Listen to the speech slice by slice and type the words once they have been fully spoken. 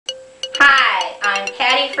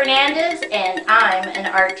Patty Fernandez and I'm an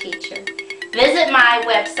art teacher. Visit my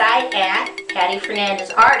website at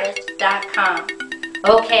pattyfernandezartist.com.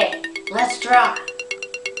 Okay, let's draw.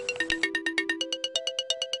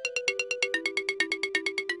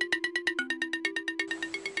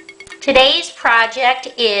 Today's project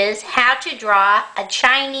is how to draw a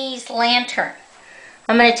Chinese lantern.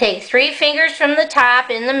 I'm going to take 3 fingers from the top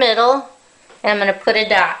in the middle and I'm going to put a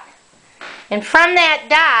dot. And from that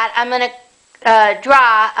dot I'm going to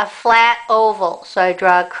draw a flat oval. So I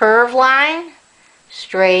draw a curved line,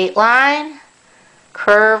 straight line,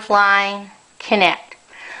 curved line, connect.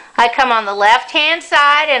 I come on the left hand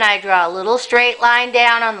side and I draw a little straight line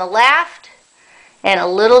down on the left and a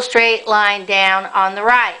little straight line down on the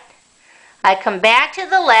right. I come back to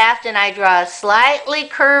the left and I draw a slightly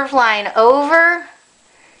curved line over,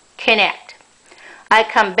 connect. I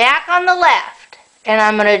come back on the left and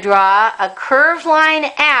I'm going to draw a curved line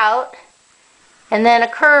out and then a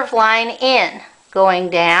curved line in, going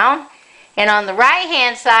down. And on the right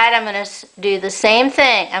hand side I'm going to do the same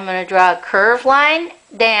thing. I'm going to draw a curved line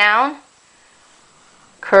down,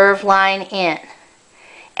 curved line in.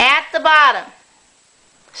 At the bottom,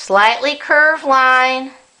 slightly curved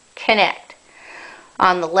line, connect.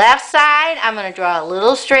 On the left side, I'm going to draw a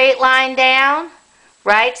little straight line down.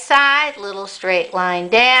 Right side, little straight line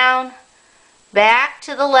down. Back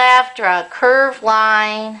to the left, draw a curved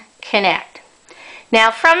line, connect. Now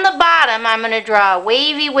from the bottom, I'm going to draw a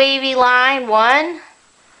wavy line, 1,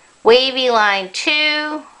 wavy line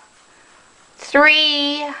 2,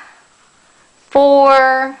 3,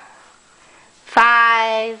 4,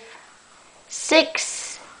 5,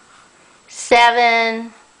 6,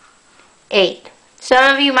 7, 8.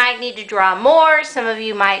 Some of you might need to draw more, some of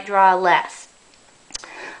you might draw less.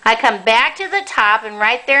 I come back to the top and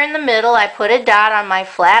right there in the middle I put a dot on my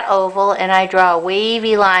flat oval and I draw a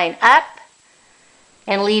wavy line up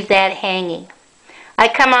and leave that hanging. I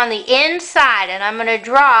come on the inside and I'm going to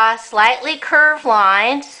draw slightly curved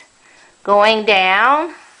lines going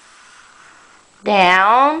down,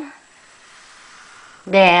 down,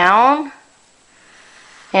 down,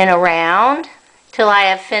 and around till I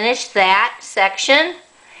have finished that section.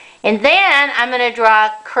 And then I'm going to draw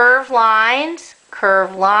curved lines,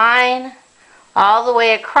 curved line, all the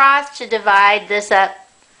way across to divide this up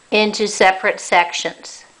into separate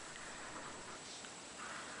sections.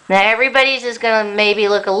 Now everybody's is going to maybe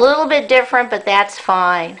look a little bit different, but that's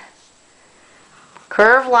fine.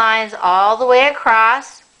 Curved lines all the way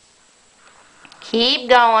across. Keep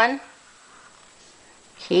going.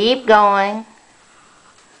 Keep going.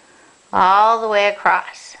 All the way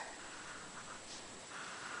across.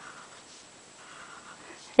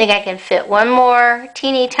 I think I can fit one more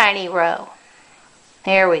teeny tiny row.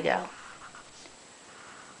 There we go.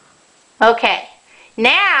 Okay,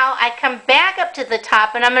 now I come back up to the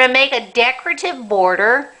top and I'm going to make a decorative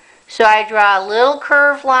border. So I draw a little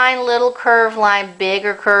curved line,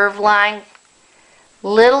 bigger curved line,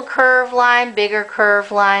 little curved line, bigger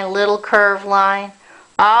curved line, little curved line,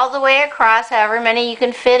 all the way across, however many you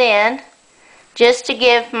can fit in, just to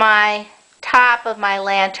give my top of my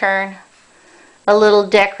lantern a little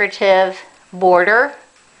decorative border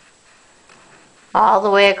all the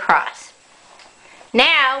way across.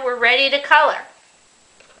 Now we're ready to color.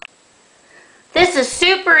 This is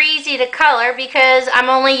super easy to color because I'm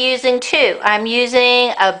only using 2. I'm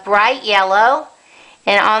using a bright yellow,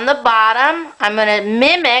 and on the bottom I'm going to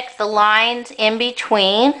mimic the lines in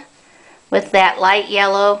between with that light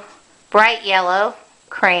yellow, bright yellow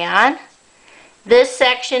crayon. This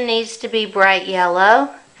section needs to be bright yellow.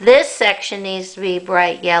 This section needs to be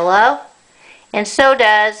bright yellow. And so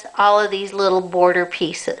does all of these little border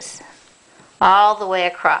pieces, all the way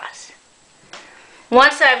across.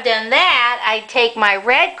 Once I've done that, I take my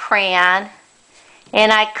red crayon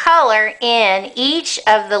and I color in each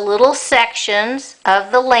of the little sections of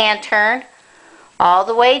the lantern, all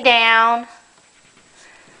the way down,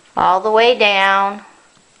 all the way down,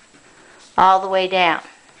 all the way down.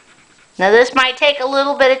 Now this might take a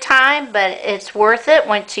little bit of time, but it's worth it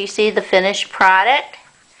once you see the finished product.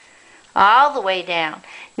 All the way down.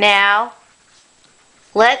 Now,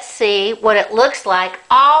 let's see what it looks like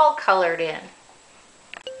all colored in.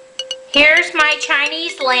 Here's my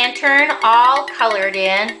Chinese lantern all colored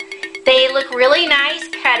in. They look really nice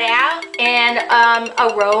cut out, and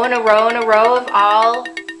a row and a row and a row of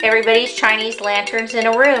everybody's Chinese lanterns in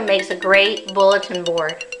a room makes a great bulletin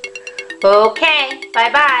board. Okay,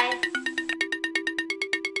 bye-bye.